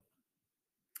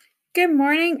Good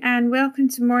morning and welcome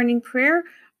to morning prayer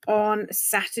on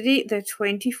Saturday, the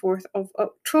 24th of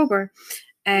October.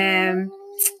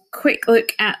 Quick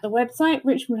look at the website,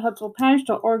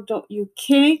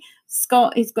 richmondhudsvilleParish.org.uk.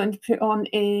 Scott is going to put on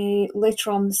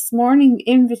later on this morning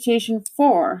invitation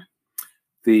for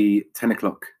the 10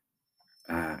 o'clock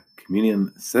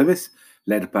communion service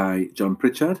led by John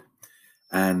Pritchard.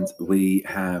 And we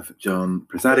have John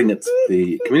presiding at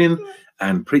the communion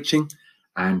and preaching.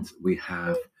 And we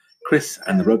have Chris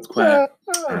and the Rhodes Choir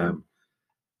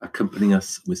accompanying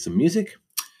us with some music.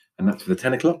 And that's for the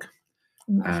 10 o'clock.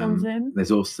 That's on Zoom.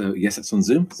 There's also, yes, it's on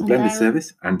Zoom. It's a blended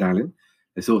service and dial-in.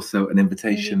 There's also an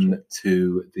invitation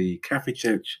to the Cafe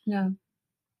Church.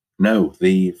 No,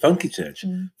 the Funky Church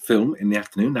film in the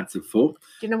afternoon. That's at 4. Do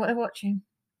you know what they're watching?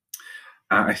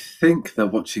 I think they're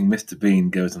watching Mr. Bean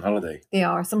Goes on Holiday. They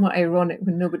are. Somewhat ironic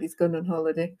when nobody's going on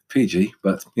holiday. PG,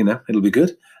 but, it'll be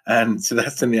good. And so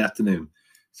that's in the afternoon.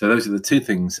 So those are the two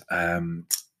things on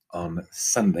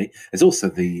Sunday. There's also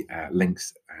the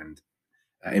links and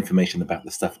information about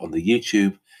the stuff on the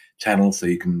YouTube channel. So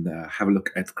you can have a look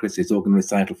at Chris's organ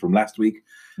recital from last week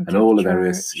and all the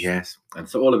various, and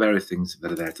so all the various things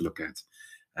that are there to look at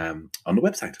on the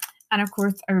website. And of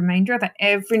course, a reminder that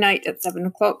every night at 7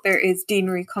 o'clock there is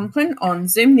Deanery Compline on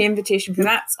Zoom. The invitation for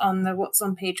that's on the What's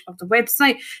On page of the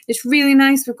website. It's really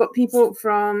nice. We've got people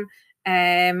from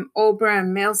Albury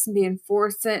and Melsonby and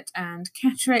Forsett and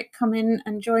Catterick come in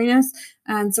and join us.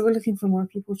 And so we're looking for more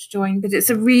people to join. But it's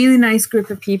a really nice group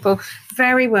of people.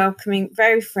 Very welcoming,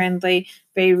 very friendly,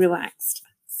 very relaxed.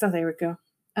 So there we go.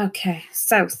 Okay,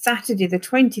 so Saturday, the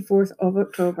 24th of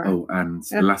October. Oh, and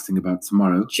the last thing about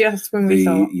tomorrow. Just when we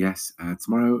thought. Yes,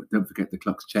 tomorrow, don't forget the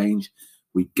clocks change.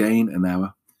 We gain an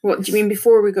hour. What do you mean,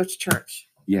 before we go to church?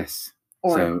 Yes.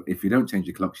 So if you don't change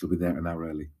your clocks, you'll be there an hour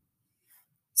early.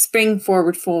 Spring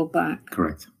forward, fall back.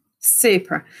 Correct.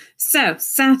 Super. So,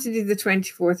 Saturday, the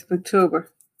 24th of October.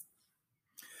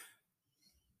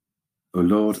 O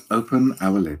Lord, open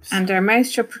our lips. And our mouth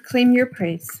shall proclaim your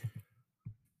praise.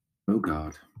 O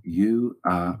God, you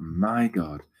are my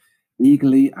God.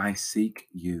 Eagerly I seek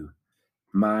you.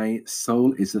 My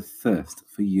soul is athirst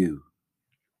for you.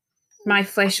 My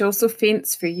flesh also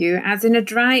faints for you, as in a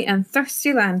dry and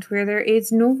thirsty land where there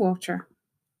is no water.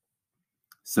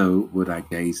 So would I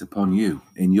gaze upon you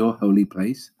in your holy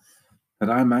place, that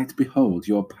I might behold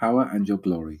your power and your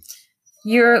glory.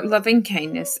 Your loving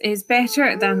kindness is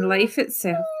better than life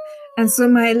itself, and so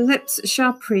my lips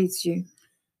shall praise you.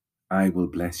 I will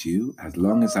bless you as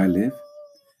long as I live,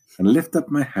 and lift up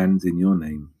my hands in your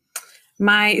name.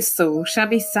 My soul shall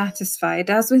be satisfied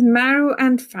as with marrow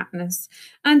and fatness,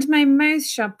 and my mouth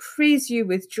shall praise you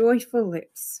with joyful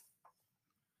lips.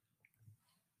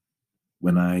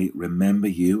 When I remember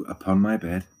you upon my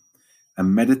bed,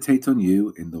 and meditate on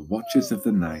you in the watches of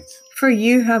the night. For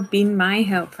you have been my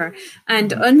helper,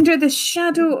 and under the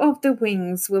shadow of the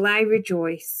wings will I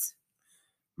rejoice.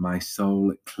 My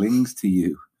soul clings to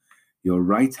you. Your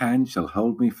right hand shall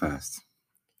hold me fast.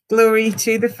 Glory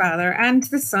to the Father, and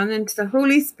to the Son, and to the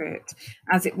Holy Spirit,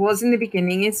 as it was in the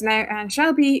beginning, is now, and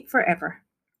shall be forever.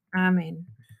 Amen.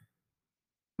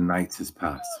 The night has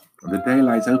passed, and the day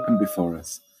lies open before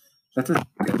us. Let us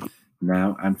pray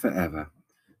now and forever.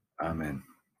 Amen.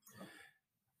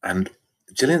 And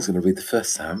Gillian's going to read the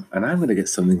first psalm, and I'm going to get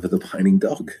something for the whining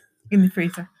dog. In the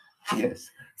freezer. Yes.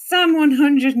 Psalm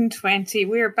 120.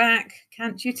 We're back,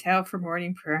 can't you tell, for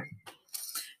morning prayer.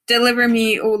 Deliver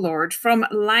me, O Lord, from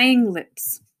lying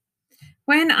lips.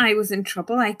 When I was in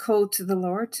trouble, I called to the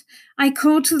Lord. I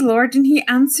called to the Lord, and he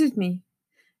answered me.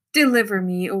 Deliver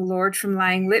me, O Lord, from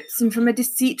lying lips and from a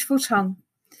deceitful tongue.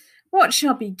 What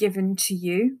shall be given to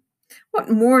you? What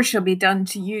more shall be done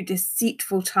to you,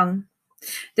 deceitful tongue?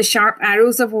 The sharp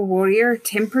arrows of a warrior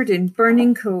tempered in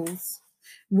burning coals.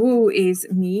 Woe is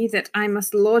me that I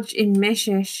must lodge in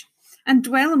Meshesh and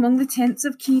dwell among the tents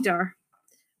of Kedar.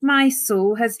 My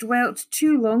soul has dwelt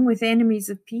too long with enemies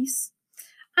of peace.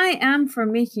 I am for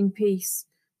making peace,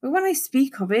 but when I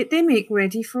speak of it, they make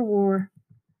ready for war.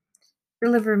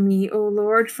 Deliver me, O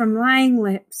Lord, from lying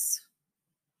lips.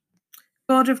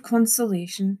 God of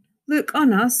consolation, look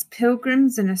on us,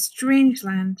 pilgrims in a strange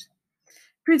land.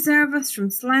 Preserve us from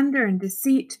slander and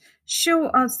deceit, show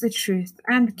us the truth,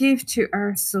 and give to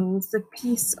our souls the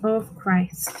peace of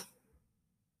Christ.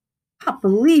 I can't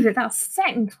believe it. That's the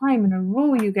second time in a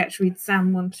row you get to read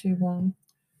Psalm 121.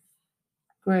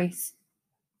 Grace.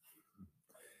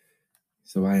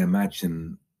 So I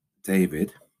imagine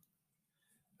David,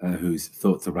 who's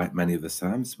thought to write many of the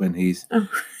Psalms, when he's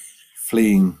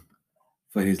fleeing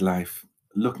for his life,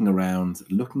 looking around,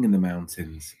 looking in the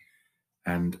mountains,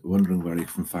 and wondering where he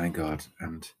can find God.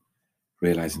 And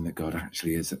realizing that God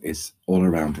actually is all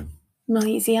around him.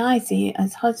 Noisy Isey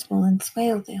as Hudswell and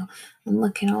Swaledale, and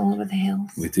looking all over the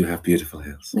hills. We do have beautiful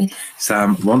hills. We-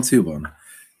 Psalm 121.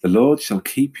 The Lord shall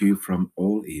keep you from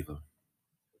all evil.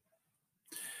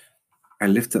 I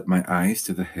lift up my eyes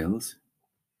to the hills.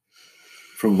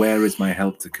 From where is my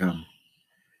help to come?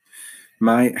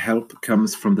 My help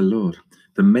comes from the Lord,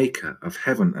 the maker of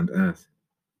heaven and earth.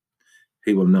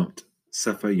 He will not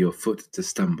suffer your foot to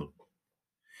stumble.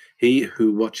 He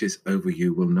who watches over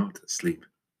you will not sleep.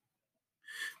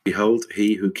 Behold,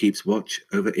 he who keeps watch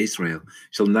over Israel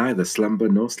shall neither slumber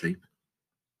nor sleep.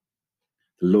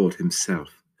 The Lord himself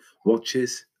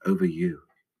watches over you.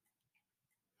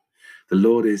 The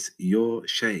Lord is your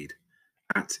shade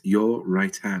at your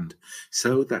right hand,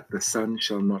 so that the sun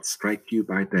shall not strike you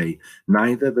by day,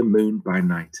 neither the moon by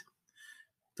night.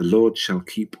 The Lord shall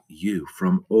keep you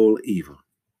from all evil.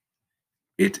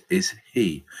 It is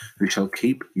he who shall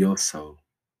keep your soul.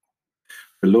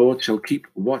 The Lord shall keep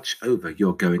watch over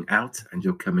your going out and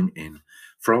your coming in,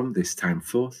 from this time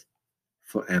forth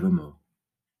forevermore.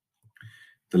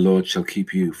 The Lord shall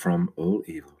keep you from all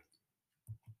evil.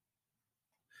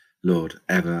 Lord,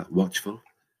 ever watchful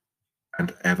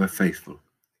and ever faithful,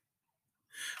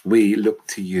 we look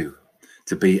to you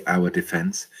to be our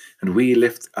defense, and we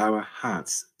lift our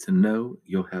hearts to know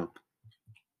your help.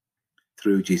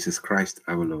 Through Jesus Christ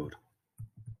our Lord.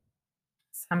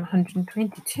 Psalm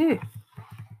 122.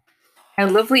 How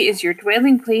lovely is your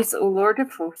dwelling place, O Lord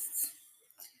of hosts.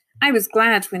 I was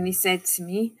glad when they said to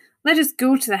me, let us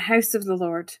go to the house of the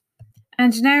Lord.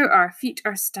 And now our feet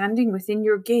are standing within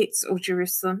your gates, O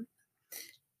Jerusalem.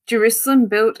 Jerusalem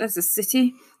built as a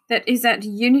city that is at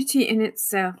unity in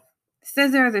itself.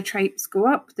 Thither the tribes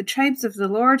go up, the tribes of the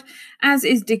Lord, as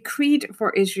is decreed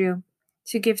for Israel,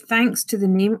 to give thanks to the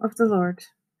name of the Lord.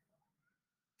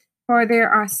 For there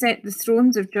are set the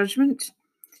thrones of judgment,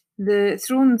 the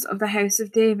thrones of the house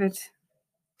of David.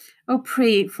 O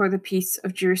pray for the peace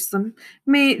of Jerusalem.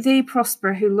 May they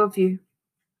prosper who love you.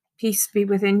 Peace be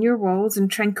within your walls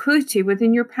and tranquility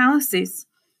within your palaces.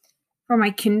 For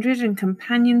my kindred and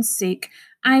companions' sake,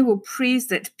 I will praise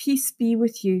that peace be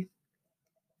with you.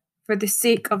 For the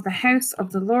sake of the house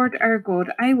of the Lord our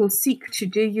God, I will seek to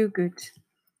do you good.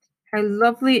 How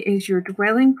lovely is your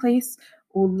dwelling place,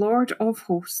 O Lord of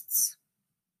hosts.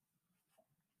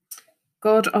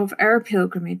 God of our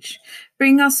pilgrimage,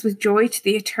 bring us with joy to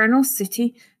the eternal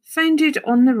city founded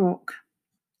on the rock,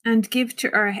 and give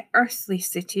to our earthly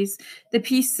cities the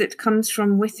peace that comes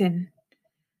from within,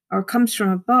 or comes from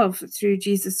above, through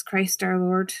Jesus Christ our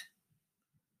Lord.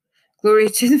 Glory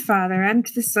to the Father, and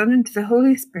to the Son, and to the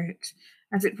Holy Spirit,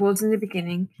 as it was in the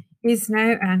beginning, is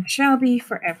now, and shall be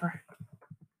forever.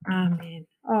 Amen.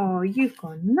 Oh, you've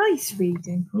got nice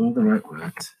reading. All the right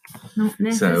words. Not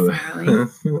necessarily.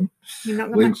 So, You're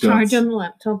not going we've to charge got on the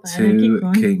laptop.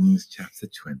 2 Kings chapter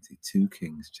 20. 2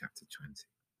 Kings chapter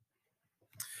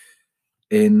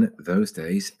 20. In those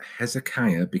days,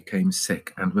 Hezekiah became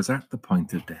sick and was at the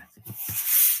point of death.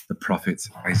 The prophet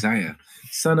Isaiah,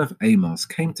 son of Amos,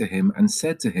 came to him and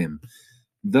said to him,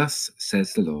 Thus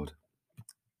says the Lord,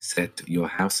 set your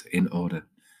house in order,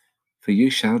 for you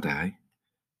shall die,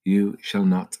 you shall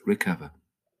not recover.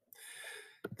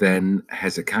 Then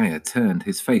Hezekiah turned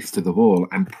his face to the wall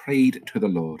and prayed to the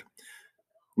Lord.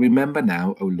 Remember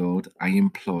now, O Lord, I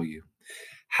implore you,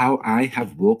 how I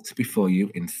have walked before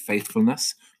you in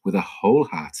faithfulness with a whole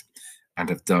heart, and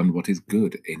have done what is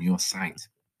good in your sight.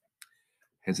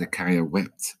 Hezekiah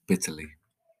wept bitterly.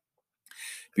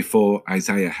 Before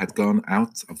Isaiah had gone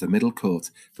out of the middle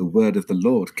court, the word of the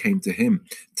Lord came to him,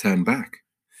 Turn back,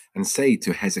 and say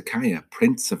to Hezekiah,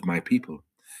 Prince of my people,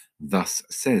 Thus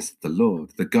says the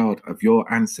Lord, the God of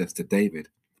your ancestor David,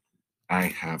 I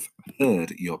have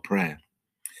heard your prayer.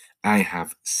 I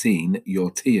have seen your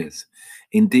tears.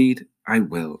 Indeed, I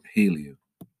will heal you.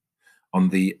 On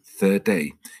the third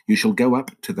day, you shall go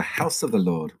up to the house of the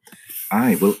Lord.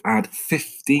 I will add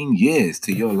 15 years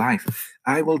to your life.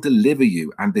 I will deliver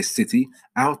you and this city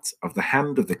out of the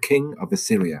hand of the king of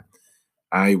Assyria.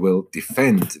 I will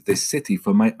defend this city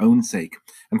for my own sake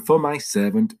and for my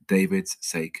servant David's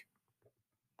sake.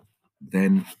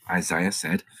 Then Isaiah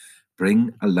said,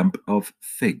 Bring a lump of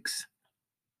figs.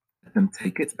 Let them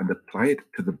take it and apply it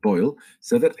to the boil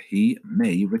so that he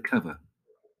may recover.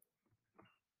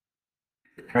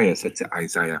 Hezekiah said to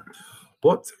Isaiah,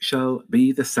 What shall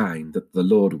be the sign that the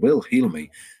Lord will heal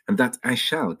me, and that I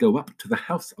shall go up to the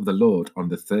house of the Lord on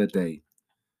the third day?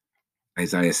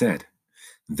 Isaiah said,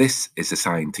 This is a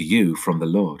sign to you from the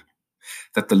Lord,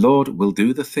 that the Lord will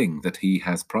do the thing that he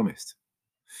has promised.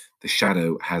 The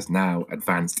shadow has now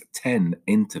advanced 10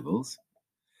 intervals.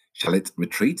 Shall it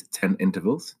retreat 10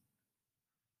 intervals?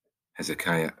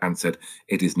 Hezekiah answered,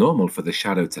 It is normal for the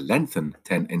shadow to lengthen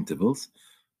 10 intervals.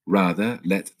 Rather,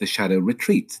 let the shadow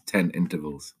retreat 10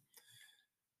 intervals.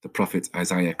 The prophet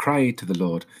Isaiah cried to the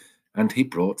Lord, and he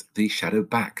brought the shadow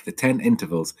back, the 10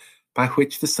 intervals by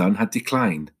which the sun had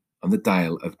declined on the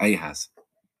dial of Ahaz.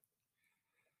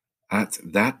 At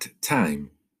that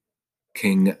time,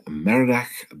 King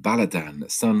Merodach Baladan,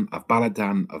 son of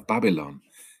Baladan of Babylon,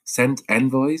 sent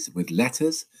envoys with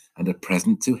letters and a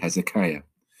present to Hezekiah,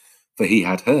 for he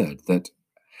had heard that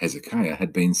Hezekiah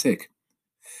had been sick.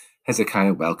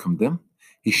 Hezekiah welcomed them.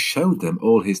 He showed them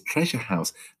all his treasure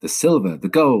house, the silver, the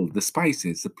gold, the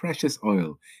spices, the precious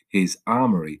oil, his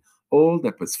armory, all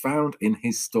that was found in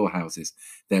his storehouses.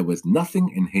 There was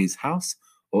nothing in his house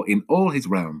or in all his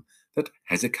realm that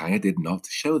Hezekiah did not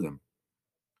show them.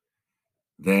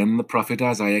 Then the prophet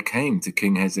Isaiah came to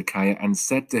King Hezekiah and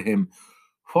said to him,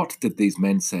 What did these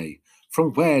men say?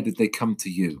 From where did they come to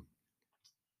you?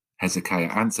 Hezekiah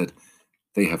answered,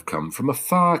 They have come from a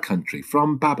far country,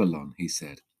 from Babylon, he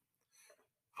said.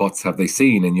 What have they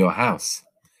seen in your house?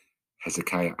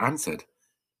 Hezekiah answered,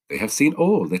 They have seen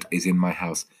all that is in my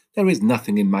house. There is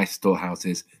nothing in my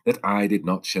storehouses that I did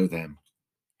not show them.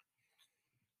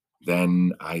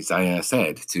 Then Isaiah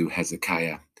said to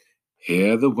Hezekiah,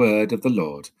 Hear the word of the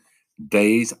Lord.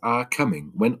 Days are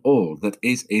coming when all that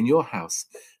is in your house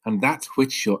and that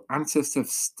which your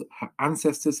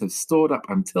ancestors have stored up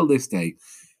until this day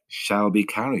shall be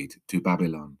carried to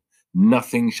Babylon.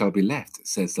 Nothing shall be left,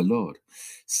 says the Lord.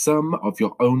 Some of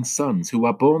your own sons who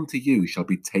are born to you shall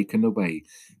be taken away.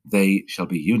 They shall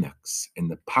be eunuchs in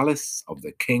the palace of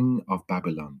the king of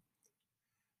Babylon.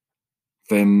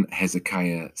 Then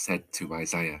Hezekiah said to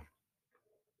Isaiah,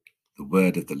 The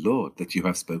word of the Lord that you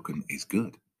have spoken is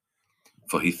good.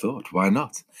 For he thought, Why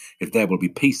not, if there will be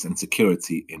peace and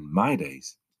security in my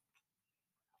days?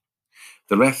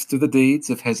 The rest of the deeds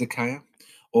of Hezekiah,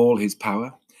 all his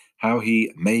power, how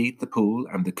he made the pool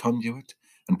and the conduit,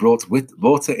 and brought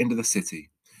water into the city,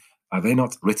 are they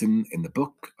not written in the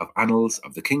book of annals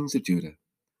of the kings of Judah?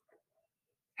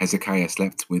 Hezekiah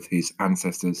slept with his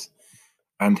ancestors,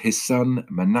 and his son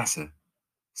Manasseh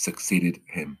succeeded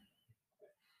him.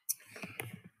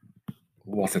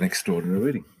 What an extraordinary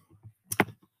reading.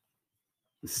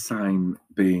 The sign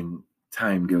being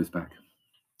time goes back,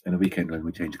 and a weekend when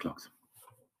we change clocks.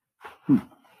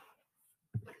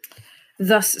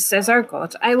 Thus says our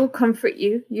God, I will comfort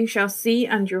you, you shall see,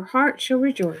 and your heart shall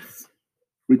rejoice.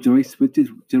 Rejoice with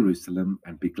Jerusalem,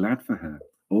 and be glad for her,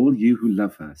 all you who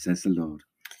love her, says the Lord.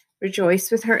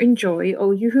 Rejoice with her in joy,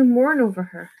 all you who mourn over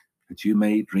her. That you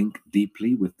may drink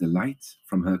deeply with delight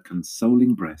from her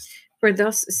consoling breast. For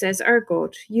thus says our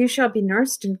God, you shall be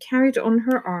nursed and carried on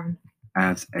her arm.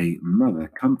 As a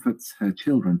mother comforts her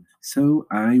children, so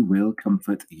I will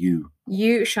comfort you.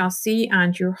 You shall see,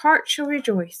 and your heart shall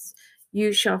rejoice.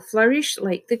 You shall flourish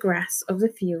like the grass of the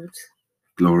field.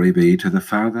 Glory be to the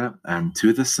Father, and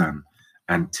to the Son,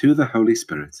 and to the Holy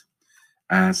Spirit,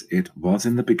 as it was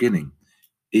in the beginning,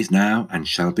 is now, and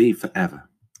shall be forever.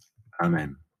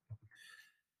 Amen.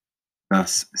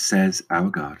 Thus says our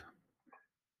God,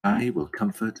 I will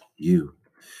comfort you.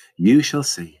 You shall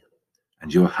see,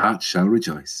 and your heart shall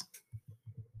rejoice.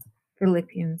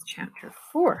 Philippians chapter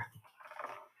 4.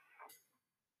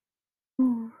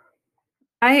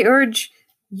 I urge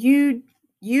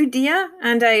Euodia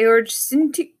and I urge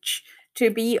Syntyche to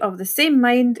be of the same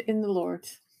mind in the Lord.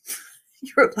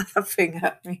 You're laughing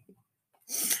at me.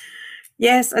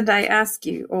 Yes, and I ask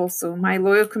you also, my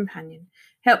loyal companion,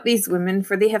 help these women,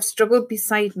 for they have struggled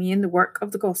beside me in the work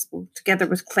of the gospel, together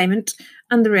with Clement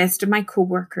and the rest of my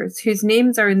co-workers, whose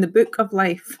names are in the book of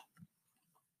life.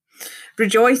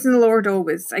 Rejoice in the Lord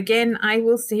always. Again, I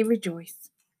will say rejoice.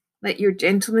 Let your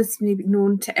gentleness be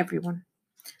known to everyone.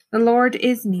 The Lord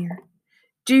is near.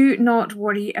 Do not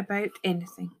worry about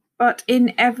anything, but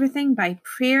in everything by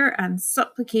prayer and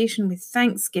supplication with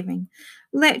thanksgiving,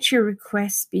 let your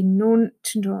requests be known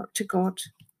to God.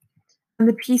 And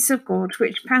the peace of God,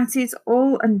 which passes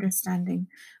all understanding,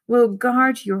 will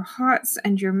guard your hearts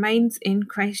and your minds in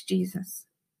Christ Jesus.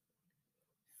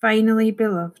 Finally,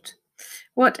 beloved,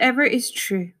 whatever is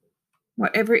true,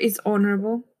 whatever is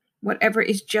honorable, whatever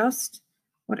is just,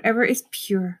 whatever is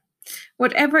pure,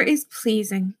 whatever is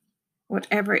pleasing,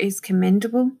 whatever is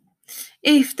commendable,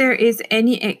 if there is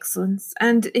any excellence,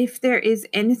 and if there is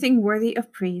anything worthy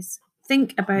of praise,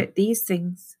 think about these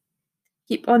things.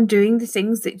 Keep on doing the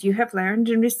things that you have learned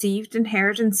and received and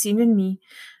heard and seen in me,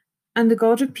 and the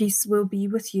God of peace will be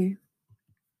with you.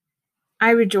 I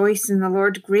rejoice in the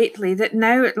Lord greatly that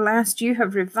now at last you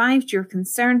have revived your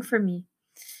concern for me.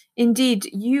 Indeed,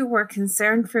 you were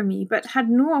concerned for me, but had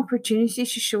no opportunity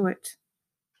to show it.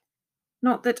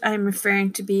 Not that I am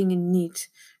referring to being in need,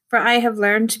 for I have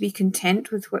learned to be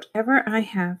content with whatever I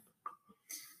have.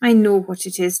 I know what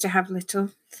it is to have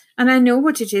little, and I know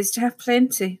what it is to have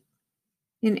plenty.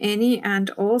 In any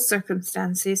and all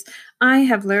circumstances, I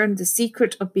have learned the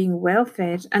secret of being well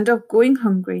fed and of going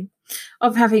hungry,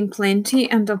 of having plenty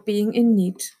and of being in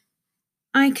need.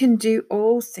 I can do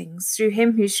all things through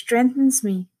him who strengthens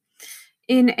me.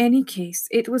 In any case,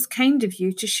 it was kind of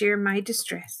you to share my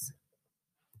distress.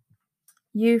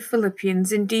 You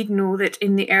Philippians indeed know that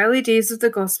in the early days of the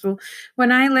gospel, when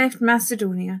I left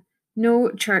Macedonia,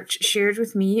 no church shared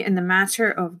with me in the matter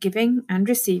of giving and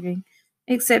receiving,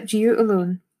 except you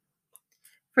alone.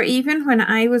 For even when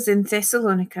I was in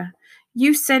Thessalonica,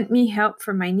 you sent me help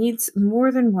for my needs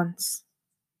more than once.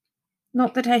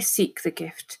 Not that I seek the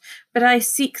gift, but I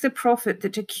seek the profit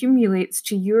that accumulates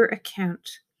to your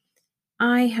account.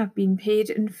 I have been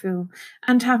paid in full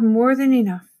and have more than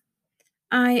enough.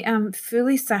 I am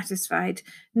fully satisfied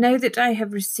now that I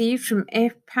have received from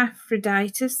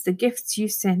Epaphroditus the gifts you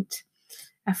sent,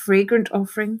 a fragrant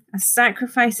offering, a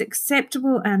sacrifice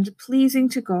acceptable and pleasing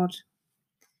to God.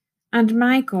 And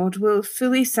my God will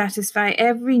fully satisfy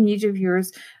every need of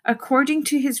yours according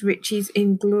to his riches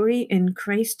in glory in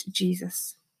Christ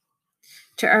Jesus.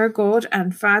 To our God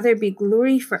and Father be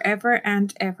glory forever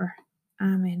and ever.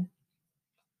 Amen.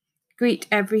 Greet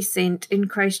every saint in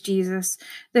Christ Jesus.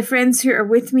 The friends who are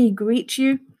with me greet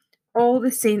you. All the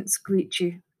saints greet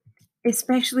you,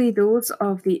 especially those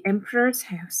of the Emperor's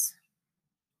house.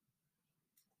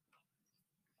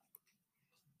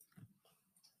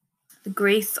 The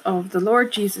grace of the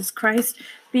Lord Jesus Christ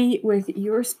be with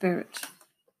your spirit.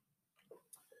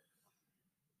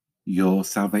 Your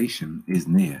salvation is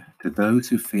near to those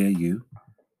who fear you,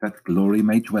 that glory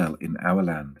may dwell in our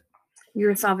land.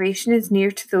 Your salvation is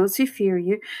near to those who fear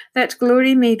you, that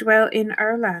glory may dwell in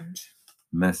our land.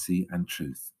 Mercy and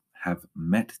truth have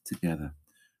met together.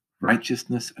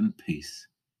 Righteousness and peace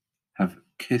have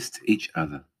kissed each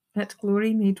other. That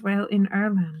glory may dwell in our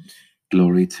land.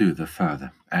 Glory to the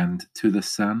Father, and to the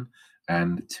Son,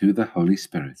 and to the Holy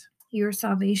Spirit. Your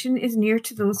salvation is near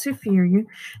to those who fear you,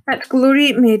 that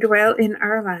glory may dwell in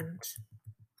our land.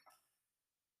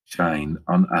 Shine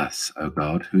on us, O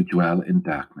God, who dwell in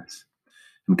darkness,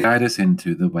 and guide us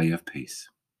into the way of peace.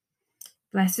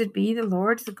 Blessed be the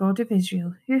Lord, the God of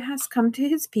Israel, who has come to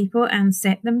his people and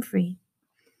set them free.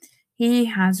 He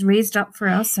has raised up for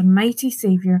us a mighty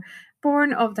Saviour,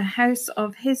 born of the house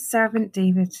of his servant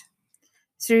David.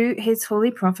 Through his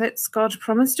holy prophets, God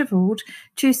promised of old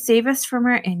to save us from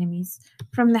our enemies,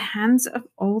 from the hands of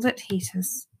all that hate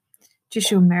us, to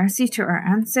show mercy to our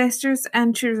ancestors,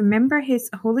 and to remember his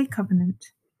holy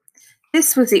covenant.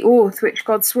 This was the oath which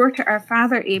God swore to our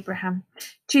father Abraham,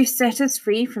 to set us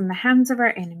free from the hands of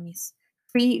our enemies,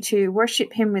 free to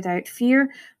worship him without fear,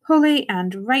 holy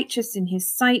and righteous in his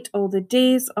sight all the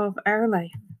days of our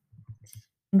life.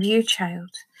 And you,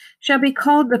 child, shall be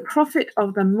called the prophet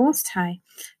of the Most High,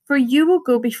 for you will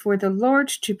go before the Lord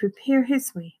to prepare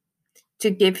his way,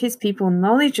 to give his people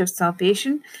knowledge of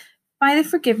salvation by the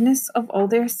forgiveness of all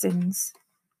their sins.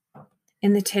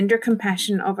 In the tender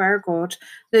compassion of our God,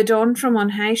 the dawn from on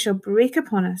high shall break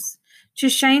upon us, to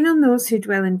shine on those who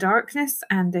dwell in darkness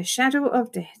and the shadow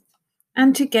of death,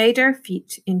 and to guide our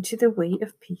feet into the way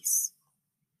of peace.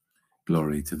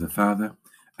 Glory to the Father,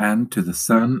 and to the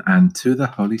Son, and to the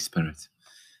Holy Spirit,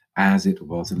 as it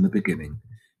was in the beginning,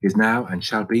 is now, and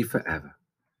shall be forever.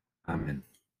 Amen.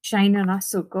 Shine on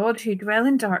us, O God, who dwell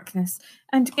in darkness,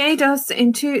 and guide us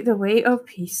into the way of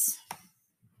peace.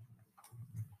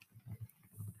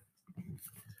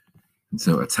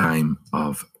 So a time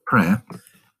of prayer,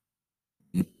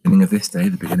 the beginning of this day,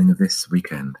 the beginning of this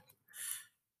weekend.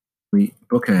 We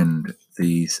bookend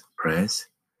these prayers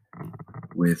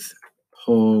with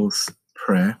Paul's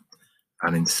prayer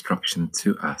and instruction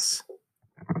to us.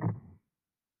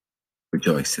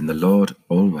 Rejoice in the Lord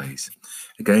always.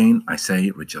 Again, I say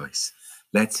rejoice.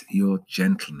 Let your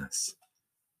gentleness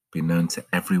be known to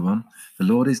everyone. The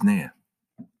Lord is near.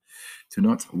 Do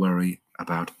not worry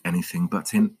about anything,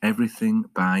 but in everything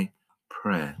by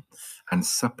prayer and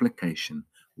supplication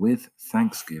with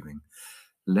thanksgiving,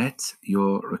 let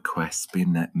your requests be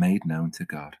made known to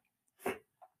God.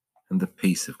 And the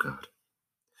peace of God,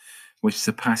 which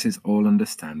surpasses all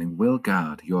understanding, will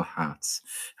guard your hearts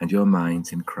and your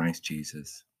minds in Christ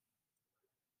Jesus.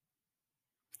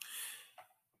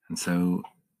 And so,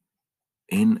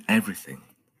 in everything,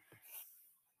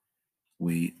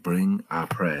 we bring our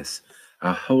prayers,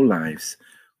 our whole lives,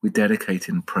 we dedicate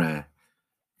in prayer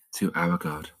to our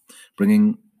God,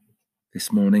 bringing This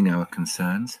morning, our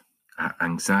concerns, our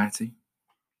anxiety,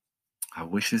 our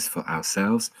wishes for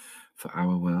ourselves, for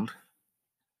our world,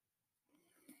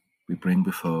 we bring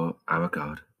before our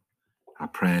God, our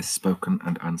prayers spoken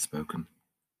and unspoken.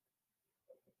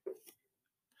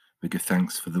 We give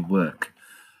thanks for the work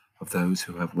of those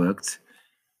who have worked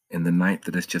in the night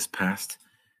that has just passed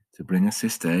to bring us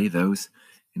this day, those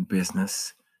in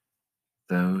business,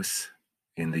 those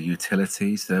in the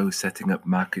utilities, those setting up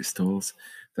market stalls,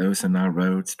 those on our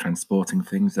roads transporting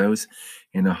things, those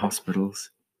in our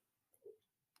hospitals,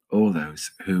 all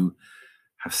those who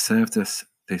have served us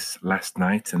this last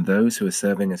night and those who are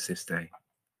serving us this day.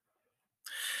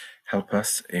 Help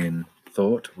us in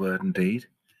thought, word, and deed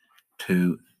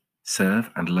to serve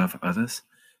and love others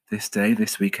this day,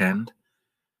 this weekend.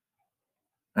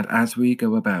 And as we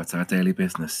go about our daily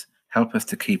business, help us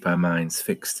to keep our minds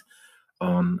fixed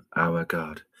on our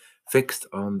God, fixed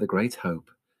on the great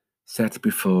hope set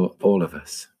before all of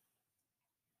us.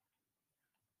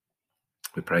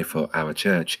 We pray for our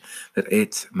church that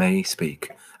it may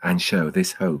speak and show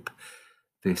this hope,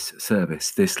 this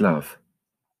service, this love.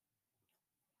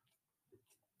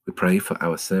 We pray for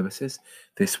our services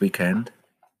this weekend,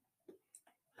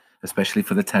 especially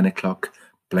for the 10 o'clock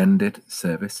blended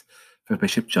service, for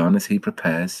Bishop John as he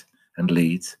prepares and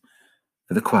leads,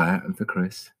 for the choir and for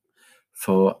Chris,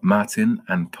 for Martin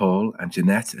and Paul and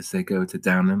Jeanette as they go to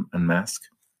Downham and Mask.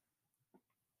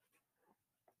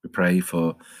 We pray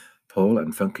for Paul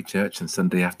and Funky Church on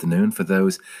Sunday afternoon, for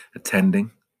those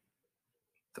attending,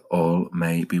 that all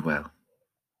may be well.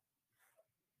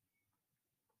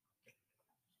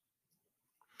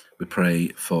 We pray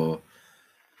for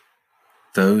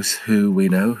those who we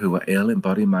know who are ill in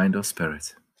body, mind, or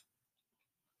spirit.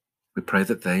 We pray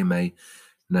that they may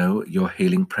know your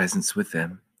healing presence with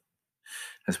them,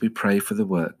 as we pray for the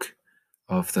work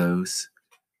of those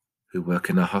who work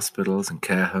in our hospitals and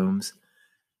care homes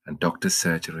and doctors'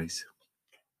 surgeries.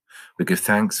 We give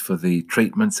thanks for the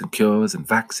treatments and cures and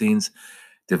vaccines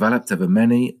developed over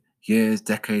many years,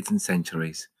 decades, and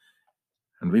centuries.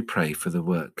 And we pray for the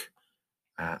work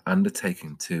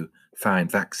undertaken to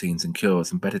find vaccines and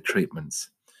cures and better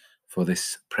treatments for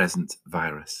this present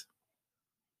virus.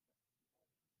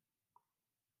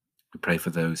 We pray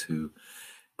for those who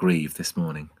grieve this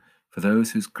morning, for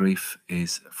those whose grief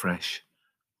is fresh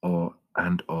or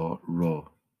raw.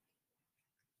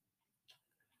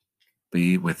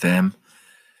 Be with them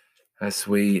as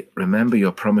we remember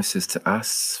your promises to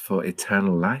us for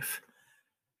eternal life,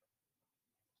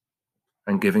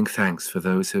 and giving thanks for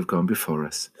those who have gone before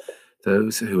us,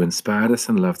 those who inspired us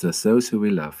and loved us, those who we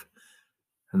love,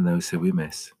 and those who we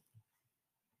miss.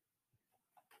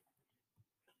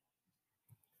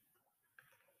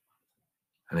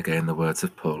 And again, the words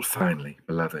of Paul, finally,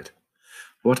 beloved,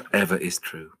 whatever is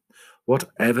true,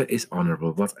 whatever is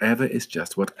honorable, whatever is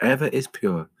just, whatever is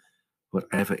pure,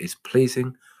 whatever is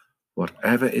pleasing,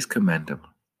 whatever is commendable,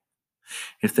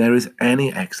 if there is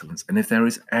any excellence, and if there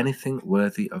is anything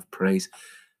worthy of praise,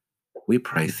 we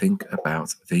pray, think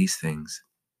about these things.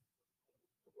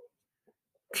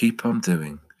 Keep on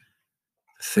doing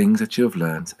the things that you have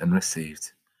learned and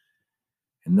received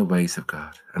in the ways of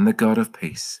God, and the God of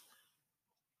peace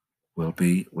will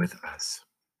be with us.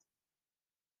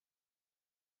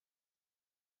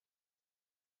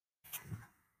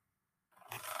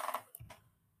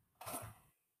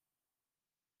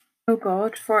 O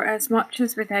God, for as much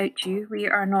as without you we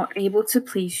are not able to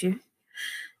please you,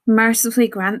 mercifully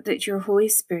grant that your Holy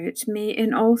Spirit may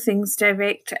in all things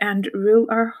direct and rule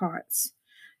our hearts,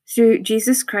 through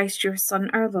Jesus Christ, your Son,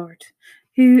 our Lord,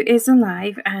 who is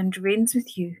alive and reigns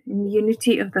with you in the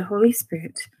unity of the Holy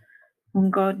Spirit, one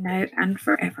God, now and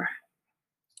forever.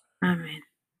 Amen.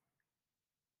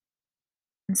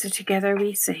 And so together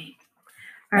we say,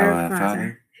 Our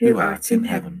Father, who art in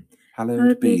heaven,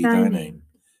 hallowed be thy name.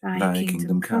 Thy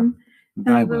kingdom come,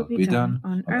 thy will be done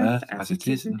on earth as it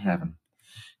is in heaven.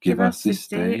 Give us this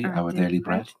day our daily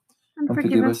bread, and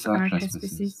forgive us our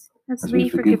trespasses, as we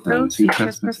forgive those who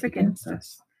trespass against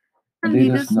us. And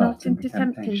lead us not into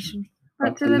temptation,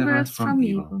 but deliver us from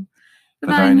evil. For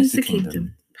thine is the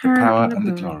kingdom, the power, and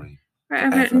the glory,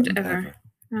 forever and ever.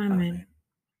 Amen.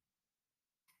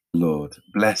 Lord,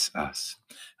 bless us,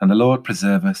 and the Lord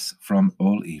preserve us from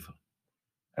all evil,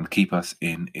 and keep us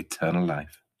in eternal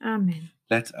life. Amen.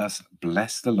 Let us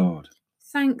bless the Lord.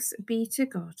 Thanks be to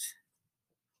God.